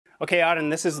Okay, Aaron,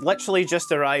 this has literally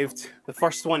just arrived. The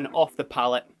first one off the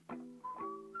pallet.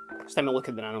 It's time to look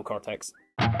at the Nano Cortex.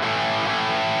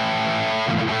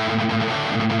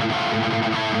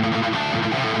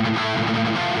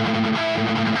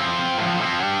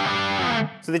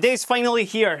 So the day's finally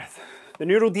here. The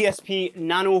Neural DSP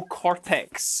Nano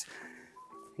Cortex.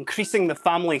 Increasing the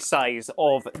family size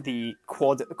of the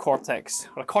Quad Cortex,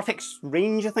 or a Cortex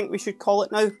range I think we should call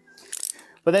it now.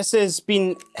 But this has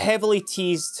been heavily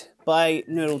teased by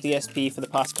Neural DSP for the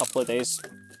past couple of days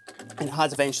and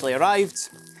has eventually arrived.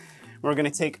 We're going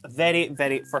to take a very,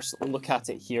 very first look at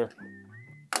it here.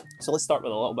 So let's start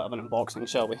with a little bit of an unboxing,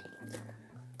 shall we?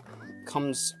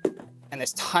 Comes in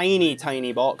this tiny,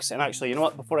 tiny box, and actually, you know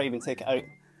what, before I even take it out,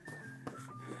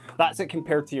 that's it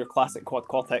compared to your classic Quad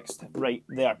Cortex right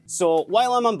there. So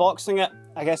while I'm unboxing it,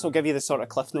 I guess I'll give you the sort of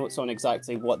cliff notes on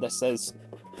exactly what this is.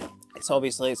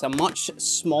 It's a much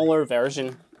smaller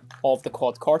version of the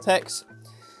Quad Cortex.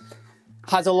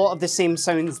 Has a lot of the same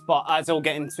sounds, but as I'll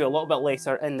get into a little bit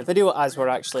later in the video, as we're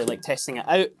actually like testing it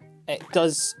out, it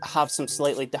does have some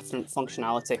slightly different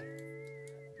functionality.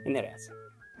 And there it is.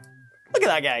 Look at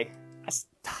that guy. That's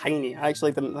tiny. I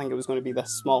actually didn't think it was going to be this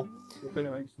small.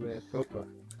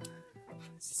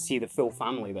 See the full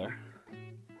family there.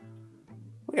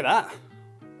 Look at that.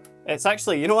 It's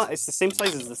actually, you know what? It's the same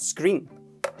size as the screen.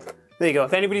 There you go.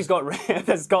 If anybody's got if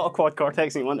it's got a Quad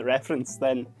Cortex and you want the reference,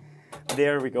 then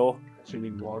there we go.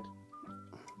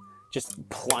 Just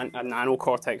plant a Nano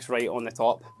Cortex right on the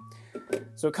top.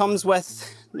 So it comes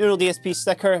with Neural DSP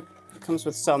sticker. It comes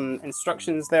with some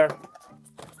instructions there.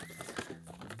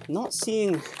 Not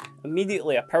seeing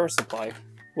immediately a power supply,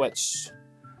 which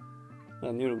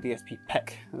a Neural DSP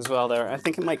pick as well there. I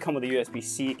think it might come with a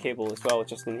USB-C cable as well,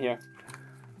 just in here.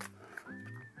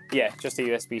 Yeah, just a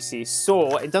USB-C.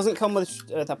 So it doesn't come with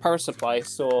a power supply,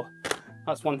 so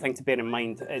that's one thing to bear in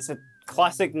mind. It's a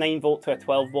classic 9 volt to a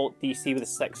 12 volt DC with a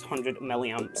 600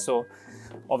 milliamp. So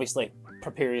obviously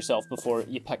prepare yourself before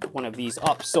you pick one of these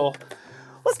up. So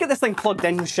let's get this thing plugged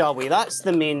in, shall we? That's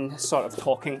the main sort of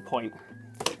talking point.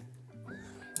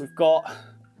 We've got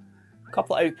a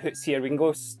couple of outputs here. We can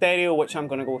go stereo, which I'm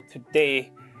going to go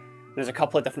today. There's a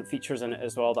couple of different features in it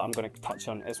as well that I'm going to touch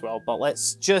on as well. But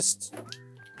let's just,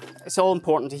 it's all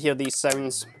important to hear these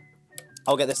sounds.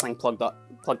 I'll get this thing plugged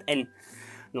in.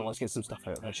 Now let's get some stuff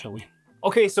out of it, shall we?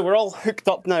 Okay, so we're all hooked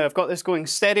up now. I've got this going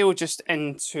stereo just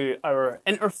into our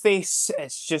interface.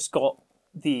 It's just got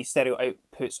the stereo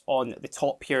outputs on the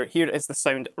top here. Here is the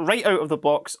sound right out of the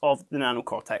box of the Nano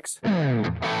Cortex.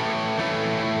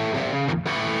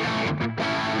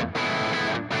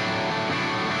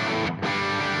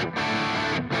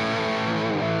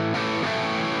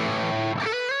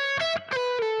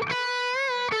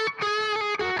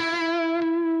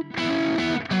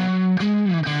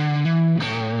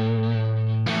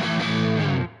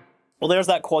 Well, there's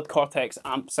that Quad Cortex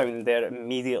amp sound there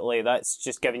immediately. That's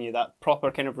just giving you that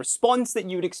proper kind of response that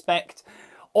you would expect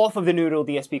off of the Neural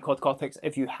DSP Quad Cortex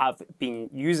if you have been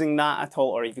using that at all,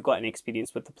 or if you've got any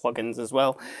experience with the plugins as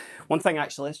well. One thing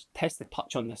actually, let's test the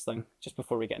touch on this thing just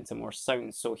before we get into more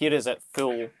sounds. So here is it,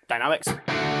 full dynamics. And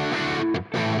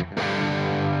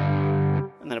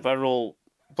then if I roll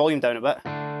volume down a bit,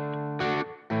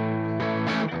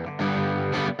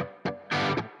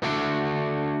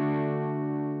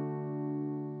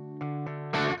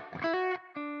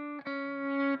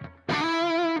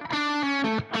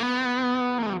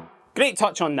 great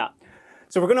touch on that.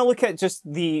 So we're going to look at just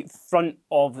the front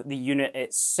of the unit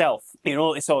itself. You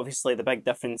notice obviously the big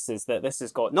difference is that this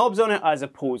has got knobs on it as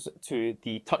opposed to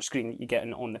the touchscreen that you get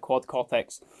on the Quad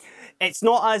Cortex. It's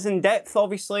not as in depth,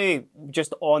 obviously,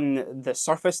 just on the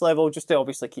surface level, just to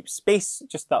obviously keep space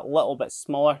just that little bit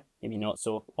smaller. Maybe not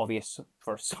so obvious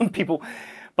for some people.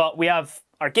 But we have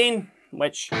our gain,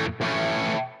 which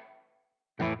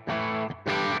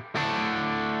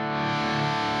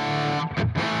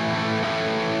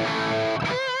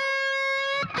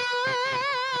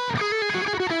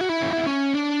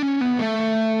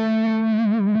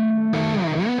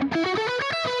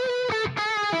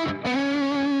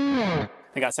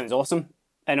I think that sounds awesome.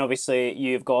 And obviously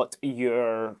you've got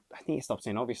your, I think you stopped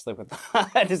saying obviously with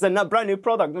that. It's a brand new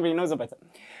product, nobody knows about it.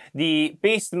 The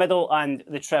bass, the middle and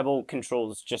the treble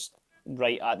controls just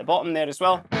right at the bottom there as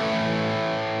well.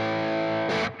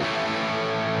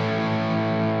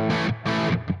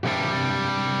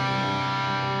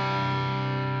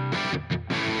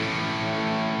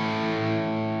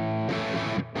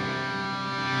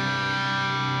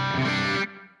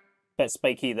 Bit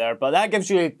spiky there, but that gives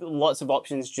you lots of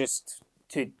options just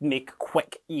to make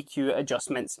quick EQ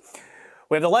adjustments.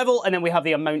 We have the level and then we have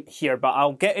the amount here, but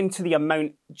I'll get into the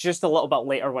amount just a little bit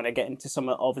later when I get into some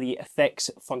of the effects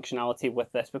functionality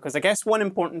with this, because I guess one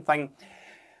important thing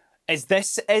is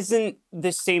this isn't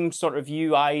the same sort of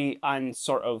UI and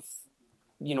sort of,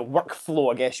 you know,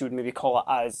 workflow, I guess you would maybe call it,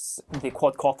 as the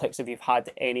Quad Cortex, if you've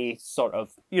had any sort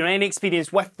of, you know, any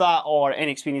experience with that or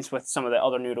any experience with some of the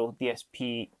other Neural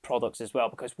DSP products as well,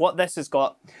 because what this has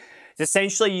got is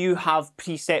essentially you have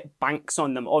preset banks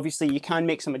on them. Obviously you can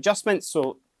make some adjustments,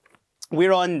 so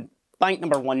we're on bank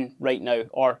number 1 right now,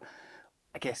 or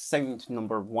I guess sound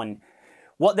number 1.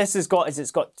 What this has got is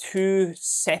it's got 2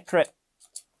 separate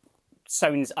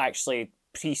sounds actually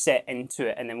preset into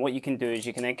it, and then what you can do is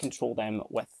you can then control them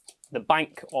with the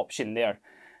bank option there,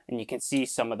 and you can see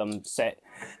some of them set.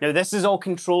 Now this is all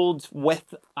controlled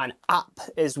with an app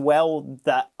as well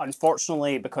that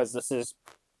unfortunately, because this is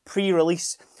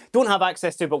pre-release, don't have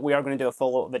access to, but we are going to do a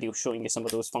follow-up video showing you some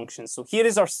of those functions. So here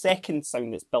is our second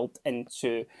sound that's built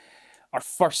into our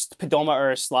first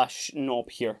pedometer / knob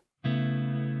here.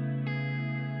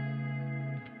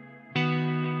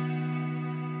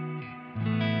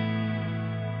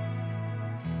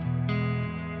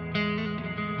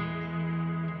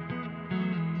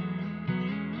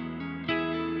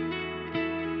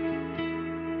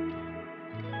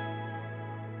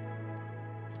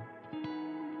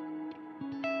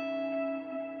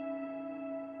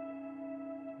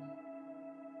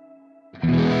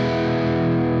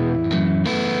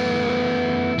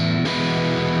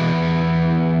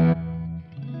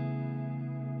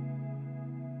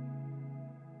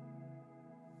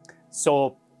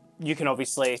 So you can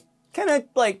obviously kind of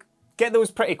like get those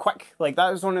pretty quick. Like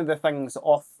that was one of the things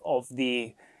off of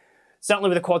the, certainly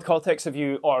with the Quad Cortex, if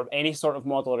you, or any sort of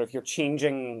modeler, if you're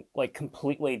changing like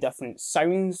completely different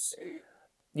sounds,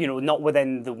 you know, not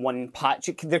within the one patch,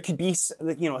 there could be,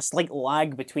 you know, a slight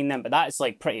lag between them, but that is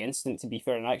like pretty instant, to be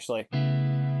fair. And actually,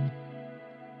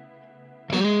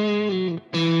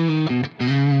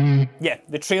 yeah,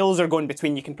 the trails are going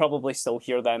between, you can probably still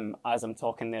hear them as I'm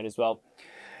talking there as well.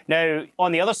 Now,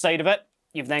 on the other side of it,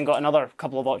 you've then got another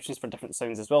couple of options for different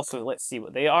sounds as well, so let's see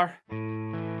what they are.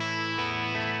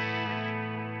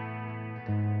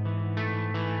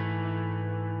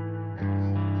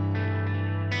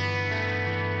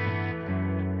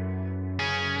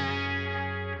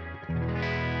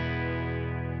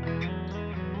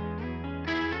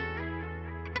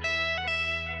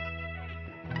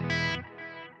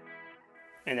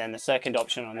 And then the second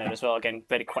option on there as well, again,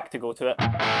 very quick to go to it.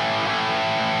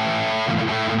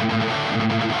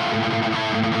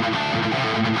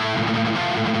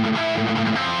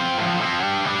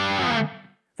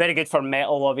 Very good for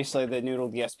metal. Obviously the Neural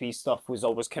DSP stuff was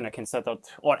always kind of considered,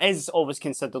 or is always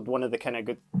considered, one of the kind of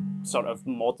good sort of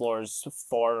modelers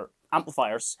for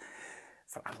amplifiers,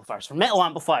 for metal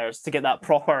amplifiers, to get that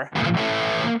proper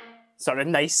sort of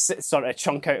nice sort of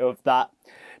chunk out of that.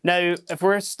 Now, if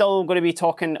we're still going to be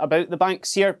talking about the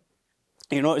banks here,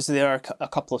 you notice there are a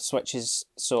couple of switches.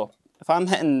 So if I'm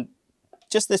hitting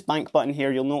just this bank button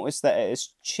here, you'll notice that it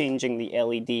is changing the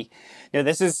LED. Now,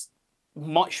 this is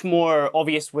much more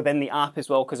obvious within the app as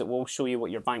well, because it will show you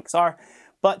what your banks are.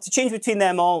 But to change between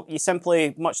them all, you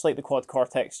simply, much like the Quad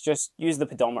Cortex, just use the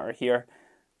pedometer here.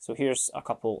 So here's a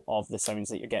couple of the sounds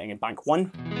that you're getting in bank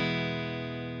 1.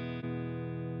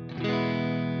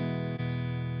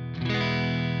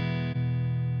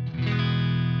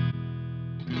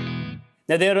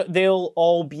 Now they'll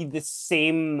all be the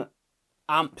same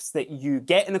amps that you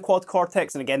get in the Quad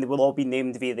Cortex, and again, they will all be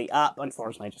named via the app.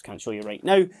 Unfortunately, I just can't show you right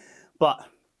now, but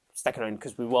stick around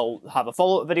because we will have a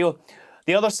follow-up video.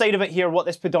 The other side of it here, what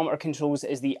this pedometer controls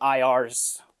is the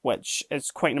IRs, which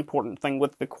is quite an important thing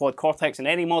with the Quad Cortex and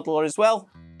any modeler as well.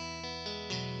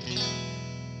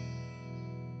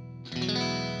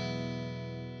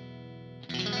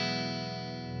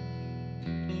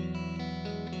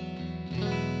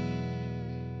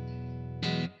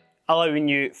 Allowing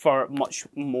you for much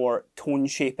more tone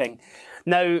shaping.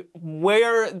 Now,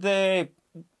 where the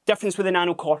difference with the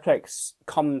Nano Cortex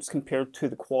comes compared to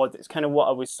the Quad, it's kind of what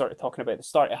I was sort of talking about at the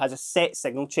start. It has a set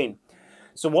signal chain.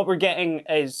 So what we're getting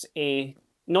is a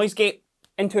noise gate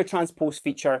into a transpose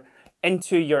feature,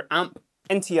 into your amp,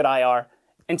 into your IR,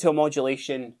 into a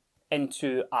modulation,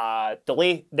 into a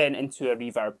delay, then into a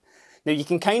reverb. Now you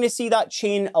can kind of see that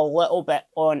chain a little bit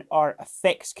on our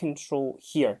effects control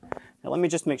here. Now let me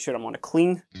just make sure I'm on a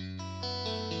clean.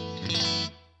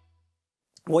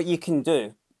 What you can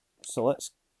do, so let's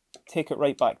take it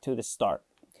right back to the start.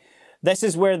 This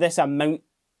is where this amount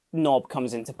knob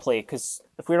comes into play, because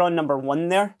if we're on number 1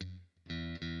 there,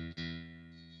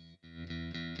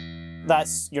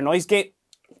 that's your noise gate.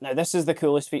 Now this is the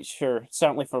coolest feature,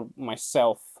 certainly for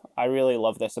myself. I really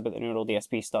love this about the Neural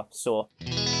DSP stuff. So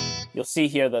you'll see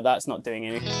here that that's not doing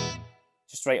anything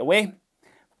just right away.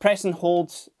 Press and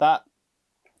hold that.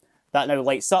 That now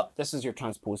lights up. This is your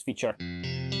transpose feature.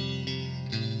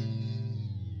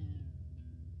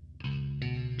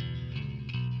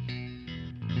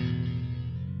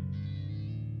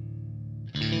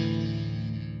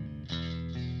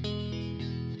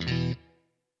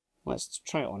 Let's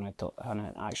try it on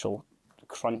an actual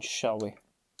crunch, shall we?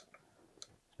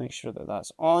 Make sure that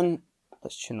that's on.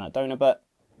 Let's tune that down a bit.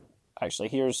 Actually,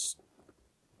 here's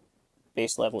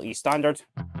bass level E standard.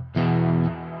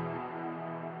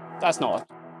 That's not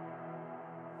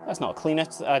a clean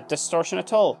distortion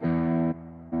at all.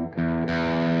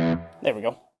 There we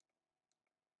go.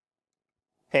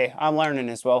 Hey, I'm learning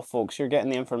as well, folks. You're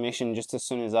getting the information just as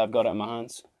soon as I've got it in my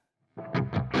hands.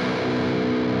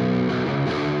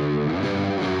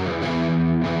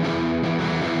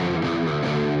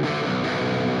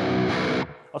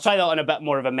 I'll try that on a bit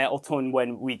more of a metal tone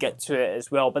when we get to it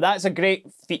as well. But that's a great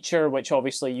feature, which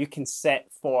obviously you can set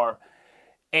for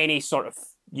any sort of,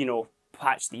 you know,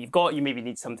 patch that you've got. You maybe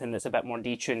need something that's a bit more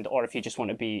detuned, or if you just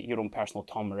want to be your own personal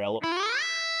Tom Morello,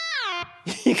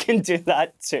 you can do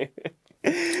that too.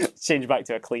 Change back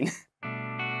to a clean.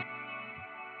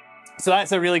 So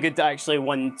that's a really good actually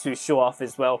one to show off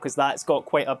as well, because that's got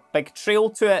quite a big trail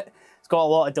to it. It's got a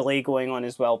lot of delay going on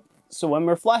as well. So when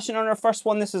we're flashing on our first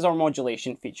one, this is our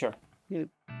modulation feature. It's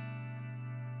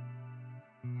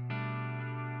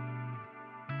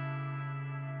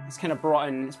kind of brought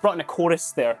in a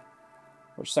chorus there,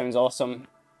 which sounds awesome.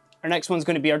 Our next one's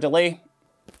going to be our delay,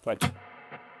 which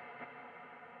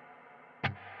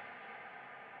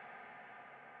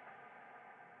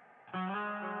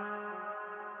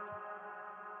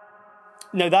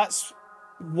now that's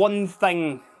one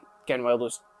thing, again, while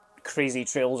those crazy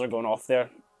trails are going off there.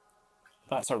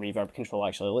 That's our reverb control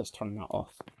actually, let's turn that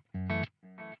off.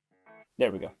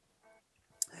 There we go.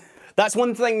 That's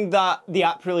one thing that the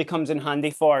app really comes in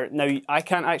handy for. Now, I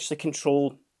can't actually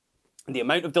control the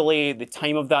amount of delay, the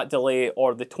time of that delay,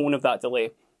 or the tone of that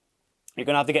delay. You're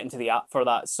gonna have to get into the app for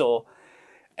that. So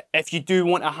if you do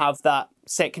want to have that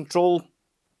set control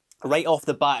right off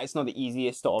the bat, it's not the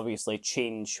easiest to obviously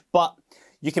change, but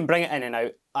you can bring it in and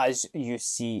out as you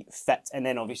see fit, and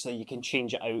then obviously you can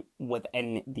change it out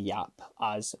within the app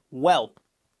as well.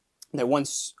 Now,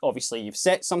 once obviously you've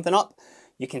set something up,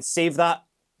 you can save that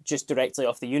just directly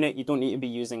off the unit. You don't need to be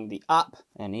using the app.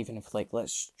 And even if, like,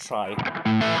 let's try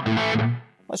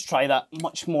that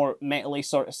much more metally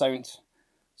sort of sound.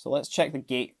 So let's check the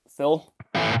gate fill.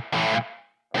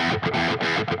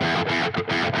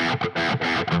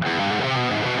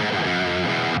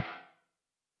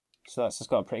 So that's just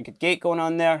got a pretty good gate going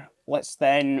on there. Let's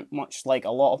then, much like a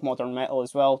lot of modern metal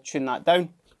as well, tune that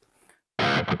down.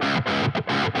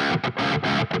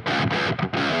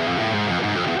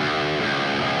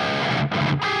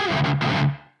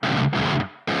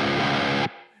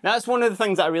 Now, that's one of the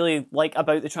things that I really like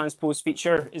about the transpose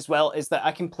feature as well, is that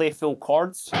I can play full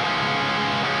chords.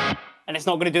 And it's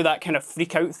not going to do that kind of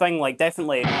freak out thing, like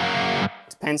definitely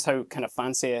depends how kind of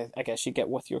fancy I guess you get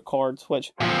with your chords,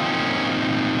 which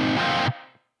I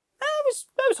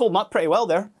was holding up pretty well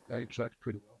there. Yeah, you tracked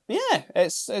pretty well. Yeah,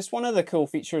 it's one of the cool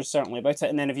features certainly about it.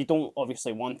 And then if you don't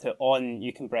obviously want it on,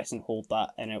 you can press and hold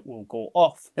that and it will go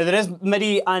off. Now there is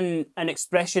MIDI and an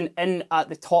expression in at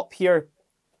the top here.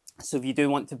 So if you do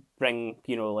want to bring,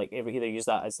 you know, like either use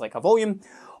that as like a volume,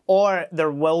 or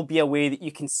there will be a way that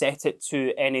you can set it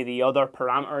to any of the other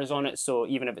parameters on it. So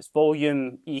even if it's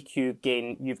volume, EQ,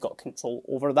 gain, you've got control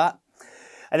over that.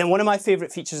 And then one of my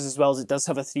favorite features as well is it does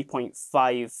have a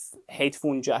 3.5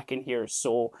 headphone jack in here.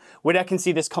 So where I can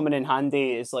see this coming in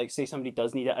handy is, like, say somebody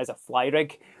does need it as a fly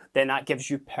rig, then that gives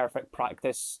you perfect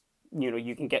practice. You know,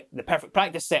 you can get the perfect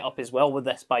practice set up as well with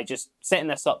this by just setting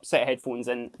this up, set headphones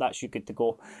in, that's you good to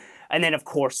go. And then of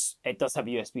course it does have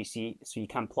USB-C, so you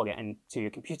can plug it into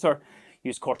your computer,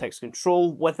 use Cortex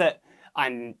Control with it,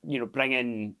 and, you know, bring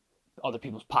in other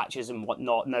people's patches and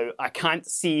whatnot. Now, I can't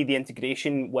see the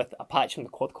integration with a patch from the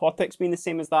Quad Cortex being the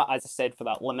same as that, as I said, for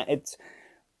that limited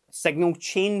signal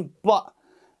chain. But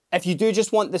if you do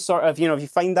just want the sort of, you know, if you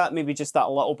find that maybe just that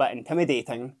a little bit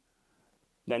intimidating,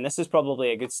 then this is probably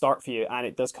a good start for you, and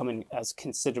it does come in as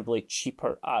considerably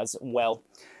cheaper as well.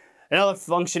 Another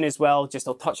function as well, just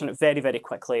I'll touch on it very, very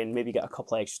quickly and maybe get a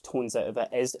couple of extra tones out of it,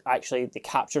 is actually the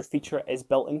capture feature is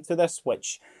built into this,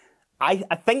 which I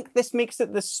think this makes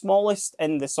it the smallest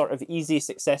and the sort of easiest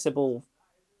accessible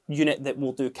unit that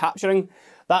will do capturing.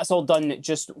 That's all done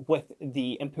just with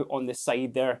the input on the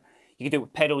side there. You can do it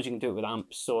with pedals, you can do it with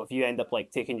amps. So if you end up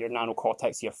like taking your Nano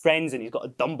Cortex to your friends and he's got a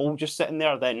dumble just sitting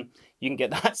there, then you can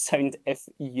get that sound if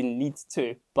you need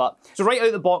to. But so right out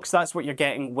of the box, that's what you're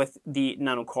getting with the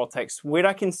Nano Cortex. Where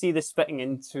I can see this fitting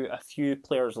into a few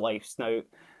players' lives. Now,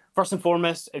 first and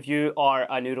foremost, if you are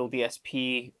a Neural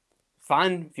DSP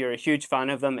fan, if you're a huge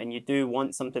fan of them and you do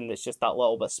want something that's just that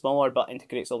little bit smaller but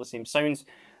integrates all the same sounds,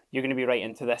 you're going to be right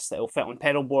into this. It'll fit on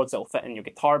pedal boards, it'll fit in your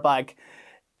guitar bag.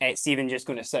 It's even just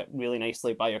going to sit really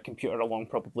nicely by your computer along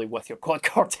probably with your Quad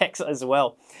Cortex as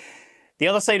well. The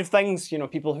other side of things, you know,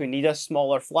 people who need a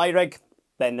smaller fly rig,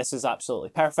 then this is absolutely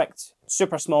perfect.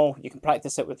 Super small, you can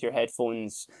practice it with your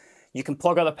headphones. You can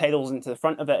plug other pedals into the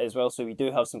front of it as well, so we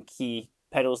do have some key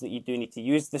pedals that you do need to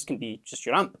use. This can be just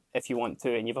your amp if you want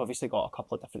to, and you've obviously got a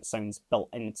couple of different sounds built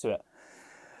into it.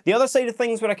 The other side of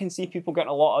things where I can see people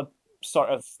getting a lot of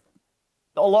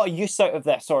use out of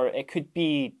this, or it could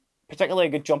be particularly a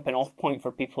good jumping off point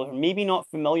for people who are maybe not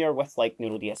familiar with like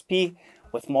Neural DSP,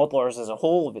 with modelers as a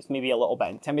whole, if it's maybe a little bit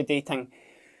intimidating.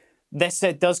 This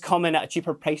does come in at a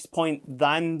cheaper price point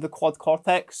than the Quad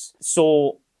Cortex.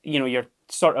 So, you know, your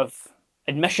sort of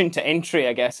admission to entry,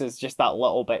 I guess, is just that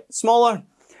little bit smaller.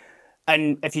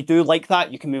 And if you do like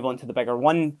that, you can move on to the bigger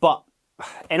one. But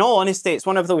in all honesty, it's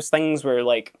one of those things where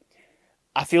like,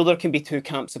 I feel there can be two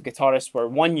camps of guitarists where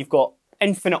one, you've got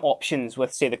infinite options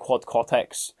with, say, the Quad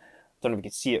Cortex. Don't know if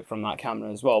you can see it from that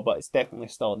camera as well, but it's definitely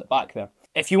still at the back there.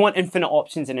 If you want infinite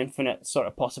options and infinite sort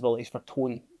of possibilities for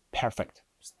tone, perfect.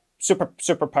 Super,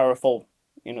 super powerful.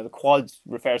 You know, the Quad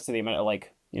refers to the amount of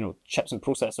like, you know, chips and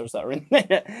processors that are in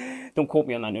there. Don't quote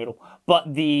me on that noodle.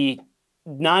 But the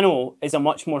Nano is a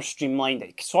much more streamlined,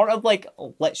 it sort of like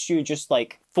lets you just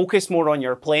like focus more on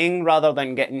your playing rather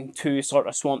than getting too sort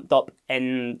of swamped up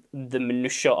in the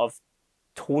minutiae of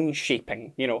tone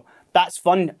shaping, you know. That's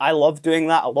fun. I love doing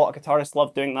that. A lot of guitarists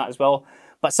love doing that as well.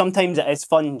 But sometimes it is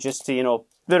fun just to, you know,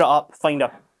 boot it up, find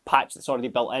a patch that's already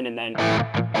built in and then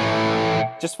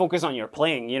just focus on your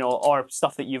playing, you know, or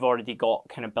stuff that you've already got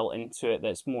kind of built into it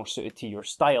that's more suited to your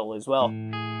style as well.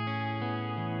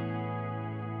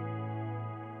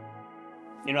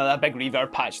 You know, that big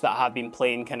reverb patch that I have been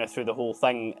playing kind of through the whole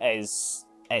thing that's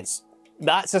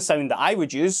a sound that I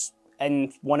would use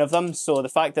in one of them. So the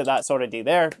fact that that's already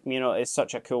there, you know, is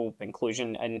such a cool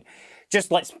inclusion and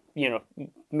just lets, you know,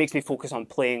 makes me focus on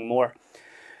playing more.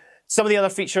 Some of the other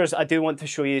features I do want to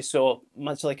show you. So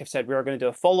much like I've said, we are going to do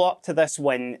a follow-up to this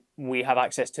when we have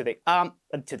access to the app,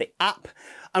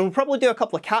 and we'll probably do a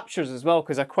couple of captures as well,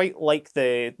 because I quite like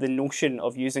the notion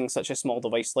of using such a small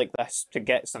device like this to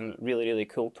get some really, really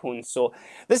cool tones. So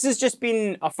this has just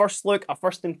been a first look, a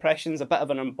first impressions, a bit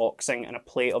of an unboxing and a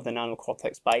play of the Nano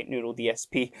Cortex by Neural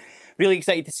DSP. Really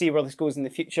excited to see where this goes in the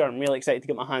future. I'm really excited to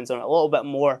get my hands on it a little bit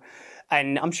more.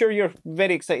 And I'm sure you're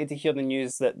very excited to hear the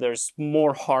news that there's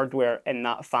more hardware in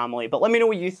that family. But let me know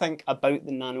what you think about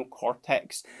the Nano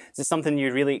Cortex. Is this something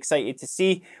you're really excited to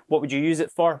see? What would you use it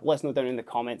for? Let us know down in the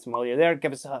comments. And while you're there,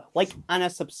 give us a like and a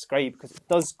subscribe, because it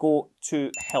does go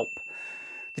to help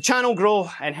the channel grow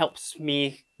and helps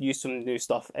me use some new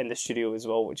stuff in the studio as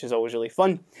well, which is always really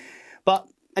fun. But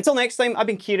until next time, I've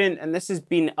been Keiran, and this has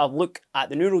been a look at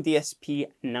the Neural DSP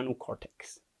Nano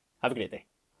Cortex. Have a great day.